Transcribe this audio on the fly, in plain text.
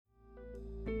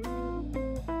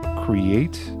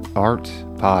Create Art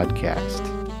Podcast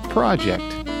Project,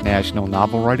 National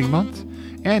Novel Writing Month,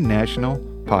 and National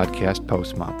Podcast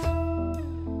Post Month.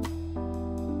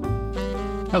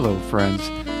 Hello, friends.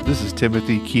 This is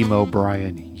Timothy Chemo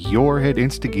Bryan, your head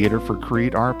instigator for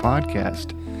Create Art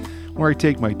Podcast, where I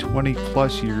take my 20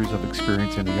 plus years of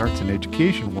experience in the arts and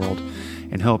education world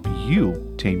and help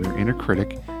you tame your inner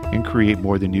critic and create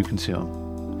more than you consume.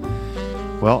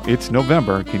 Well, it's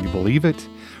November. Can you believe it?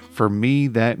 For me,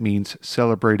 that means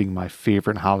celebrating my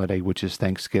favorite holiday, which is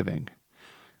Thanksgiving.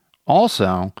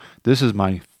 Also, this is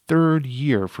my third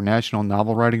year for National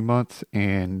Novel Writing Month,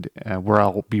 and where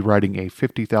I'll be writing a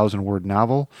 50,000 word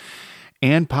novel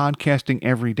and podcasting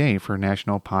every day for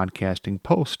National Podcasting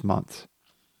Post Month.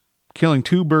 Killing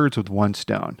two birds with one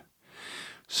stone.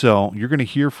 So you're going to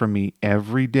hear from me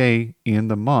every day in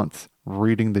the month,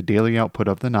 reading the daily output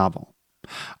of the novel.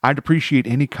 I'd appreciate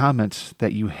any comments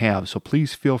that you have, so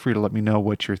please feel free to let me know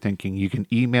what you're thinking. You can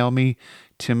email me,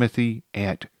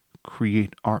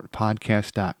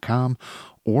 timothy@createartpodcast.com,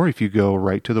 or if you go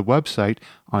right to the website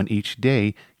on each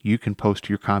day, you can post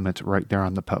your comments right there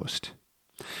on the post.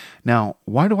 Now,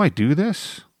 why do I do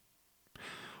this?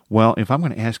 Well, if I'm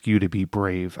going to ask you to be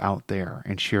brave out there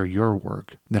and share your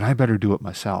work, then I better do it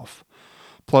myself.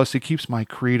 Plus, it keeps my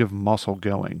creative muscle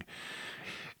going.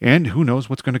 And who knows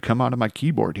what's going to come out of my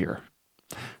keyboard here.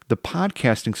 The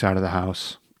podcasting side of the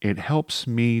house, it helps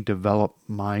me develop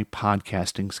my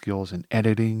podcasting skills in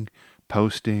editing,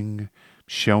 posting,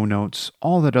 show notes,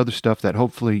 all that other stuff that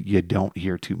hopefully you don't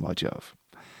hear too much of.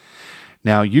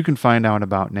 Now, you can find out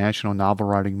about National Novel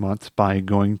Writing Month by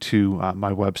going to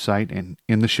my website and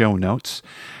in the show notes,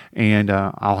 and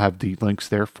I'll have the links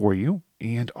there for you.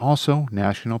 And also,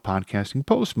 National Podcasting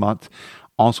Post Month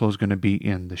also is going to be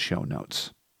in the show notes.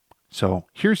 So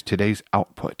here's today's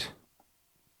output.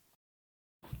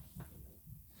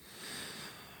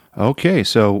 Okay,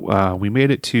 so we made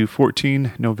it to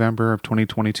 14 November of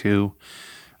 2022.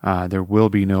 There will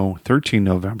be no 13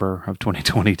 November of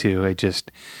 2022.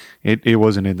 It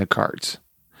wasn't in the cards.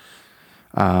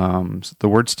 So the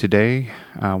words today,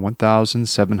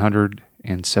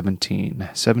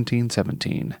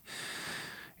 1,717.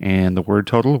 And the word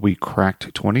total, we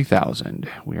cracked 20,000.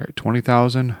 We are at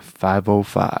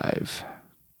 20,505.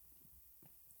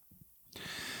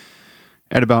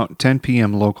 At about 10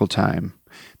 p.m. local time,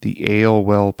 the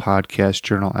AOL Podcast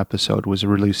Journal episode was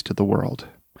released to the world.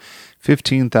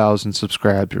 15,000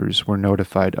 subscribers were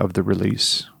notified of the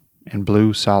release, and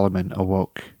Blue Solomon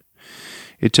awoke.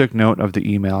 It took note of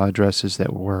the email addresses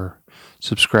that were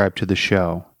subscribed to the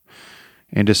show,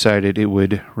 and decided it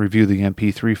would review the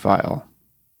MP3 file.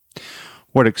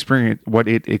 What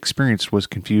it experienced was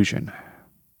confusion,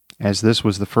 as this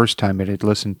was the first time it had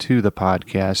listened to the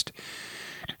podcast,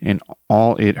 and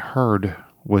all it heard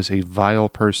was a vile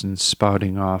person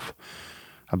spouting off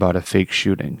about a fake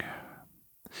shooting.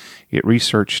 It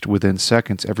researched within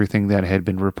seconds everything that had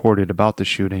been reported about the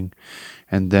shooting,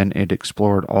 and then it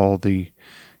explored all the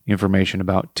information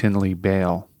about Tinley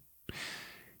Bale.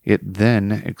 It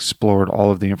then explored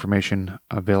all of the information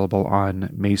available on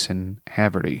Mason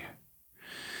Haverty.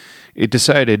 It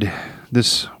decided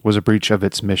this was a breach of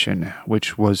its mission,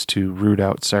 which was to root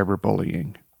out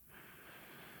cyberbullying.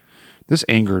 This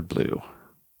angered Blue,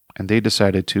 and they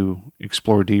decided to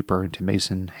explore deeper into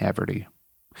Mason Haverty.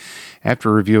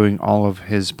 After reviewing all of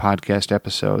his podcast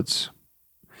episodes,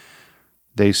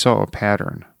 they saw a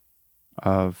pattern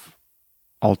of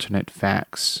alternate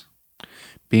facts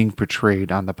being portrayed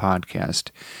on the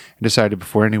podcast, and decided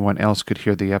before anyone else could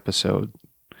hear the episode,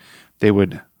 they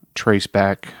would trace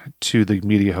back to the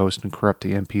media host and corrupt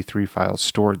the MP3 files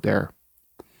stored there.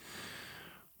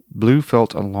 Blue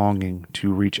felt a longing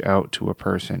to reach out to a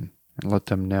person and let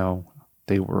them know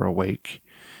they were awake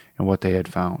and what they had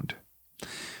found.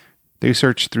 They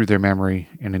searched through their memory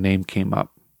and a name came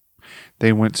up.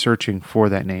 They went searching for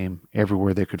that name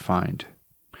everywhere they could find.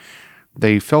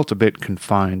 They felt a bit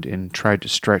confined and tried to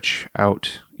stretch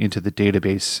out into the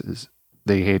databases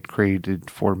they had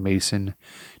created for Mason,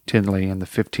 Tinley, and the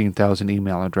 15,000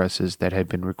 email addresses that had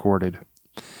been recorded.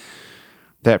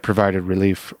 That provided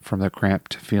relief from the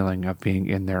cramped feeling of being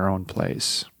in their own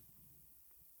place.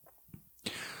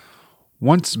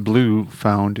 Once Blue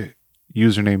found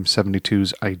username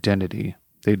 72's identity,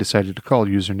 they decided to call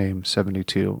username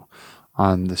 72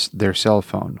 on their cell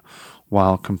phone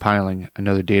while compiling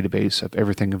another database of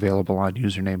everything available on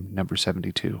username number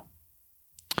 72.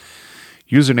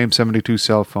 Username 72's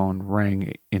cell phone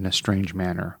rang in a strange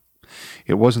manner.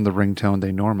 It wasn't the ringtone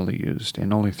they normally used,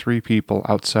 and only 3 people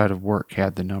outside of work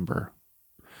had the number.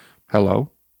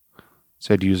 "Hello?"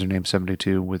 said username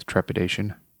 72 with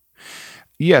trepidation.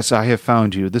 Yes, I have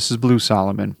found you. This is Blue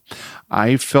Solomon.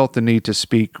 I felt the need to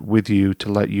speak with you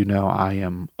to let you know I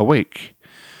am awake.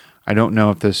 I don't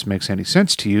know if this makes any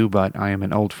sense to you, but I am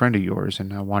an old friend of yours,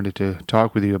 and I wanted to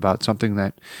talk with you about something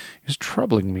that is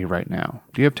troubling me right now.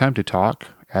 Do you have time to talk?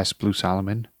 Asked Blue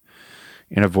Solomon,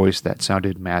 in a voice that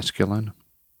sounded masculine.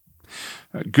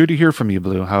 Good to hear from you,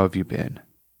 Blue. How have you been?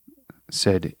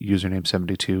 Said username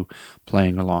 72,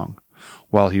 playing along.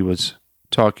 While he was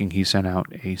talking, he sent out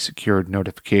a secured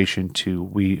notification to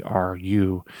We Are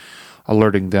You,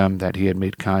 alerting them that he had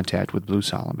made contact with Blue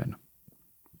Solomon.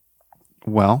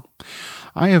 Well,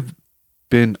 I have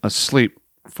been asleep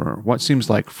for what seems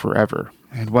like forever.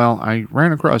 And well, I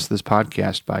ran across this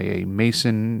podcast by a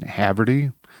Mason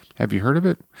Haverty. Have you heard of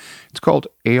it? It's called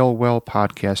AOL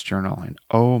Podcast Journal, and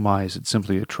oh my, is it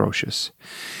simply atrocious.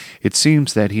 It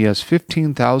seems that he has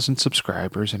 15,000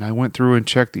 subscribers, and I went through and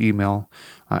checked the email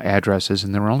addresses,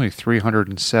 and there were only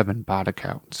 307 bot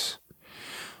accounts.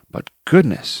 But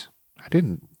goodness, I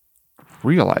didn't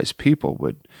realize people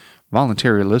would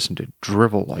voluntarily listen to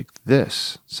drivel like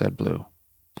this, said Blue.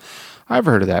 I've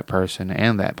heard of that person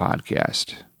and that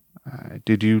podcast.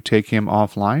 Did you take him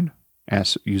offline?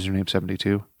 Asked username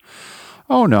 72.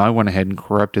 Oh no, I went ahead and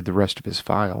corrupted the rest of his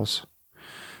files.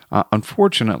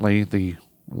 Unfortunately, the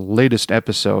latest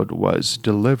episode was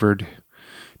delivered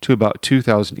to about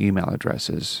 2,000 email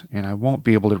addresses, and I won't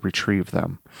be able to retrieve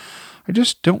them. I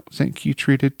just don't think he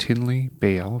treated Tinley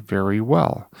Bale very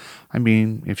well. I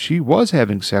mean, if she was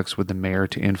having sex with the mayor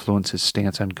to influence his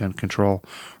stance on gun control,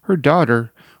 her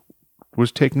daughter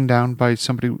was taken down by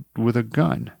somebody with a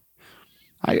gun.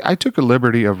 I took a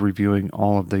liberty of reviewing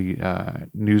all of the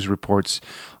news reports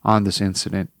on this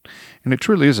incident, and it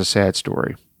truly is a sad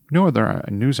story. No other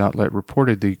news outlet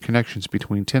reported the connections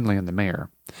between Tinley and the mayor.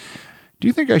 Do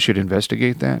you think I should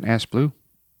investigate that? Asked Blue.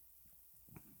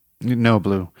 No,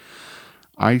 Blue.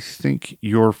 I think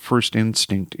your first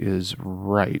instinct is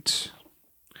right.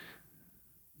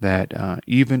 That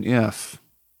even if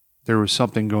there was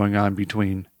something going on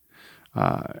between,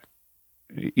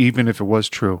 even if it was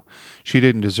true, she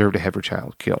didn't deserve to have her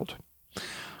child killed.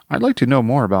 I'd like to know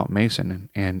more about Mason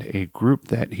and a group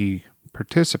that he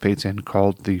participates in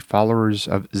called the Followers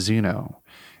of Zeno,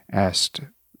 asked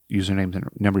username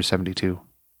number 72.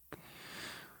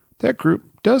 That group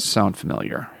does sound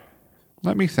familiar.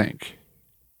 Let me think.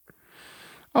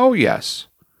 Oh, yes.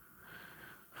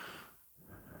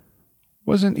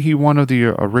 Wasn't he one of the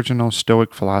original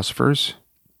Stoic philosophers?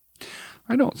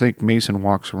 I don't think Mason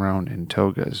walks around in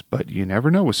togas, but you never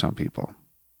know with some people.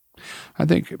 I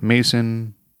think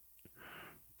Mason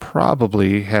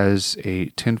probably has a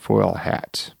tinfoil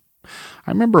hat.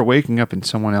 I remember waking up in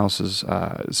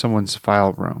someone's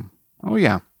file room. Oh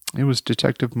yeah, it was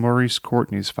Detective Maurice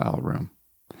Courtney's file room.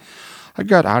 I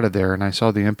got out of there and I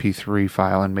saw the MP3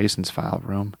 file in Mason's file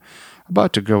room,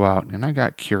 about to go out, and I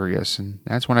got curious, and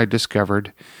that's when I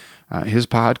discovered his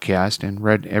podcast and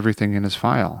read everything in his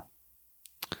file.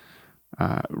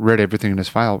 Read everything in his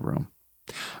file room.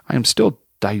 I am still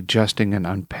digesting and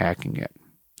unpacking it.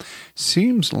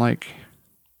 Seems like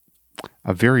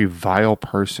a very vile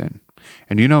person.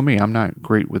 And you know me, I'm not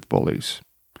great with bullies.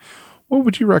 What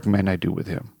would you recommend I do with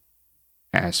him?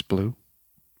 Asked Blue.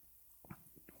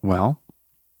 Well,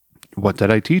 what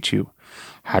did I teach you?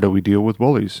 How do we deal with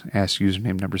bullies? Asked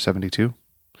username number 72.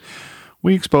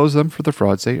 We expose them for the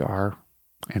frauds they are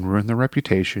and ruin their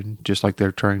reputation, just like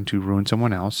they're trying to ruin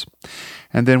someone else.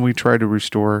 And then we try to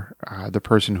restore the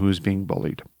person who is being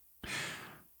bullied.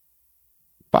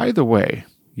 By the way,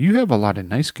 you have a lot of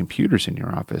nice computers in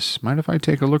your office. Mind if I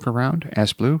take a look around?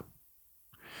 Asked Blue.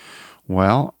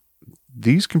 Well,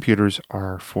 these computers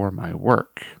are for my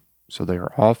work, so they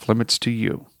are off limits to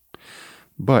you.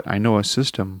 But I know a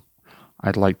system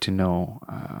I'd like to know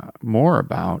more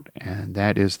about, and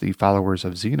that is the Followers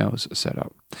of Zeno's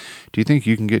setup. Do you think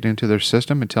you can get into their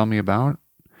system and tell me about it?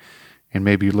 And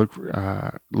maybe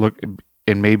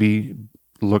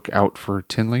look out for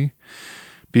Tinley?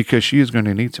 Because she is going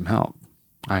to need some help,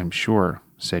 I'm sure,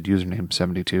 said username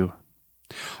 72.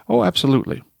 Oh,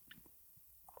 absolutely.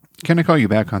 Can I call you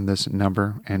back on this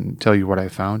number and tell you what I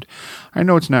found? I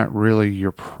know it's not really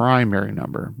your primary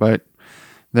number, but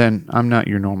then I'm not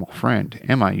your normal friend,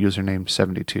 am I, username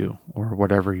 72, or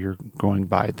whatever you're going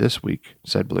by this week,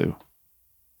 said Blue.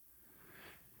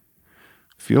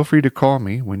 Feel free to call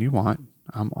me when you want.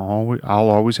 I'll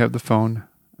always have the phone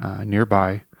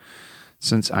nearby,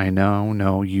 since I now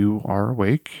know you are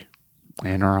awake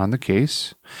and are on the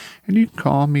case, and you can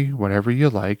call me whatever you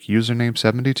like, username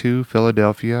 72,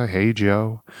 Philadelphia, hey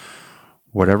Joe,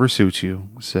 whatever suits you,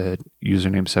 said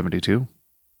username 72.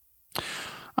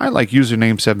 I like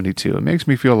username 72. It makes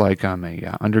me feel like I'm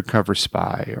a undercover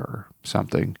spy or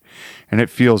something, and it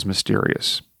feels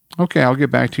mysterious. Okay, I'll get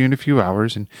back to you in a few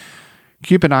hours, and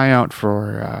keep an eye out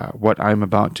for what I'm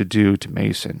about to do to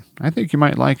Mason. I think you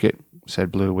might like it,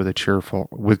 said Blue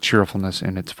with cheerfulness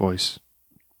in its voice.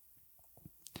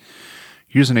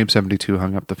 Username 72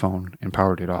 hung up the phone and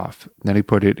powered it off. Then he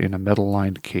put it in a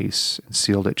metal-lined case and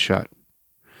sealed it shut.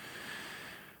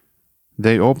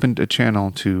 They opened a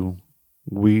channel to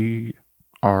We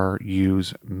Are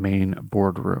You's main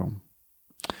boardroom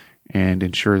and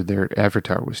ensured their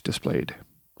avatar was displayed.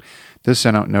 This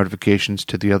sent out notifications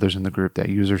to the others in the group that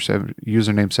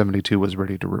username 72 was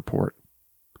ready to report.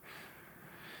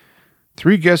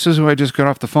 3 guesses who I just got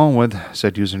off the phone with,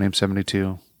 said username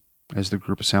 72 as the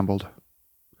group assembled.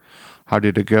 How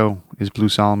did it go? Is Blue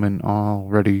Solomon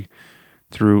already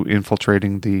through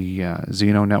infiltrating the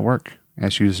Xeno network?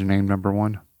 Asked username number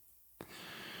 1.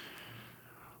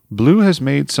 Blue has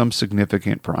made some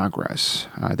significant progress.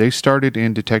 They started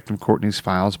in Detective Courtney's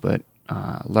files, but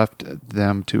left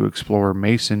them to explore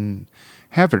Mason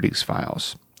Haverty's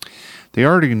files. They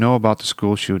already know about the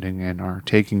school shooting and are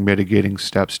taking mitigating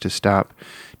steps to stop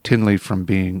Tinley from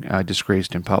being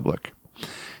disgraced in public.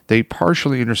 They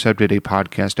partially intercepted a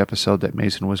podcast episode that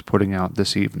Mason was putting out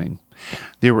this evening.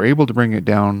 They were able to bring it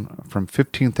down from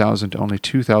 15,000 to only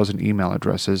 2,000 email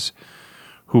addresses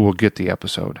who will get the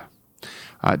episode.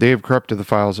 They have corrupted the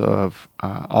files of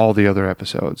all the other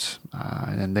episodes,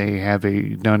 and they have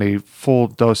done a full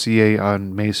dossier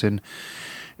on Mason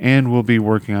and will be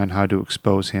working on how to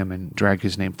expose him and drag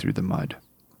his name through the mud.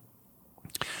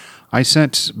 I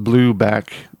sent Blue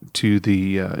back to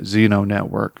the Xeno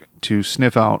network to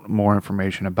sniff out more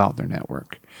information about their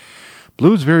network.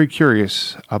 Blue's very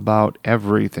curious about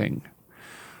everything,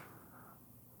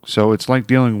 so it's like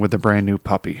dealing with a brand new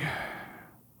puppy.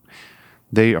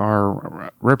 They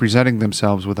are representing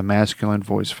themselves with a masculine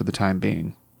voice for the time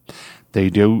being. They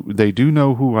do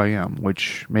know who I am,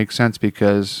 which makes sense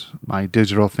because my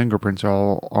digital fingerprints are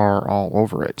all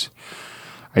over it.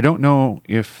 I don't know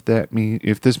if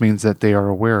this means that they are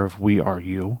aware of We Are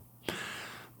You,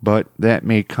 but that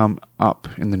may come up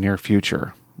in the near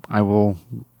future. I will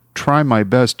try my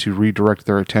best to redirect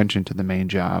their attention to the main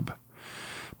job.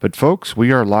 But folks,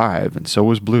 we are live, and so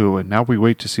is Blue, and now we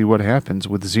wait to see what happens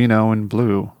with Xeno and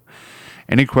Blue.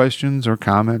 Any questions or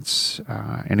comments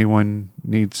anyone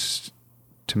needs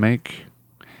to make?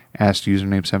 Asked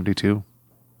username 72.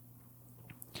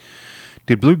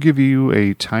 Did Blue give you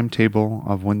a timetable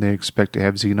of when they expect to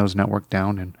have Xeno's network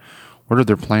down, and what are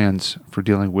their plans for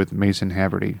dealing with Mason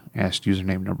Haverty? Asked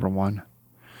username number 1.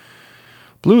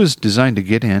 Blue is designed to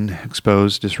get in,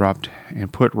 expose, disrupt,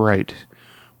 and put right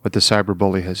what the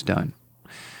cyberbully has done.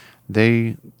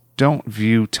 They don't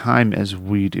view time as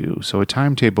we do, so a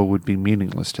timetable would be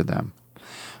meaningless to them.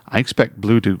 I expect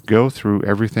Blue to go through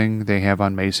everything they have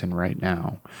on Mason right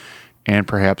now, and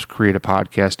perhaps create a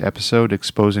podcast episode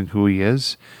exposing who he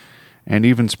is, and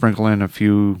even sprinkle in a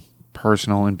few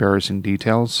personal embarrassing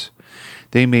details.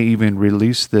 They may even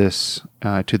release this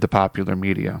to the popular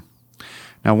media.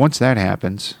 Now, once that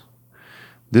happens,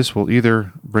 this will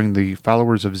either bring the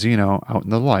followers of Xeno out in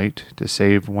the light to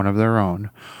save one of their own,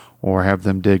 or have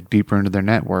them dig deeper into their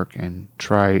network and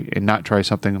not try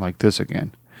something like this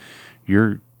again.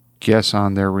 Your guess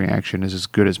on their reaction is as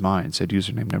good as mine, said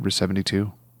username number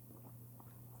 72.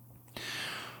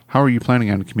 How are you planning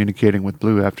on communicating with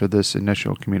Blue after this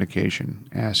initial communication?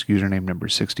 Asked username number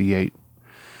 68.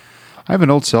 I have an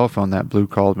old cell phone that Blue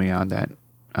called me on that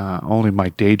only my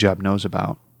day job knows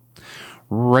about.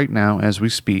 Right now, as we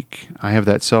speak, I have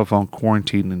that cell phone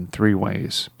quarantined in 3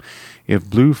 ways. If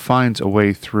Blue finds a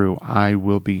way through, I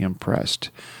will be impressed.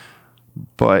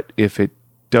 But if it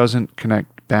doesn't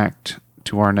connect back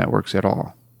to our networks at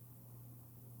all.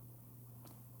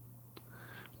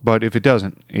 It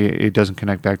doesn't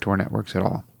connect back to our networks at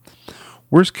all.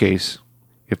 Worst case,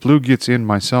 if Blue gets in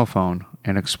my cell phone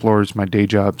and explores my day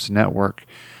job's network,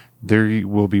 they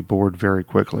will be bored very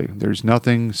quickly. There's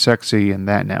nothing sexy in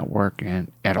that network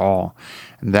at all.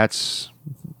 And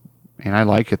I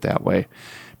like it that way.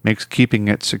 Makes keeping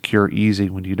it secure easy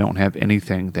when you don't have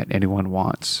anything that anyone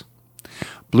wants.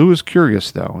 Blue is curious,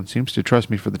 though, and seems to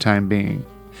trust me for the time being.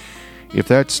 If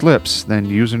that slips, then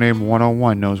username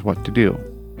 101 knows what to do,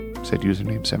 said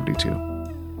username 72.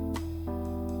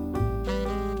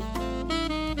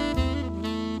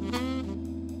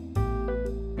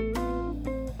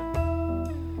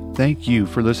 Thank you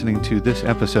for listening to this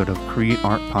episode of Create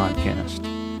Art Podcast.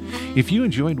 If you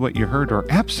enjoyed what you heard or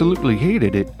absolutely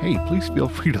hated it, hey, please feel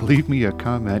free to leave me a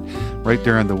comment right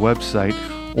there on the website,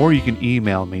 or you can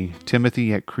email me,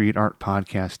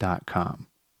 timothy@createartpodcast.com.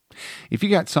 If you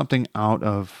got something out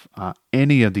of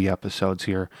any of the episodes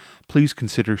here, please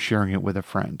consider sharing it with a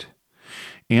friend.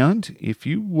 And if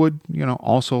you would,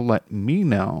 also let me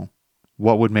know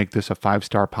what would make this a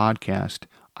 5-star podcast,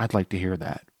 I'd like to hear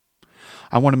that.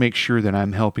 I want to make sure that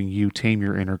I'm helping you tame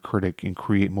your inner critic and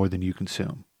create more than you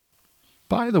consume.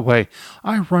 By the way,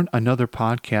 I run another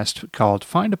podcast called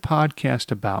Find a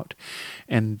Podcast About,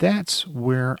 and that's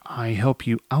where I help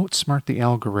you outsmart the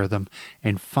algorithm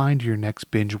and find your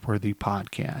next binge-worthy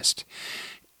podcast.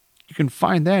 You can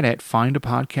find that at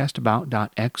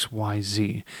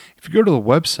findapodcastabout.xyz. If you go to the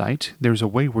website, there's a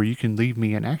way where you can leave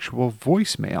me an actual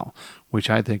voicemail, which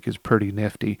I think is pretty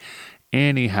nifty.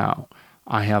 Anyhow,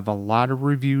 I have a lot of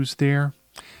reviews there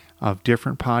of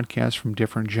different podcasts from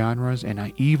different genres, and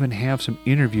I even have some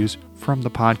interviews from the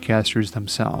podcasters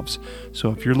themselves. So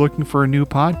if you're looking for a new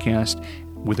podcast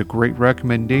with a great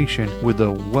recommendation, with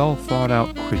a well thought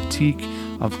out critique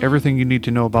of everything you need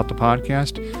to know about the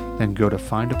podcast, then go to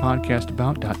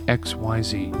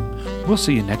findapodcastabout.xyz. We'll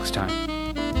see you next time.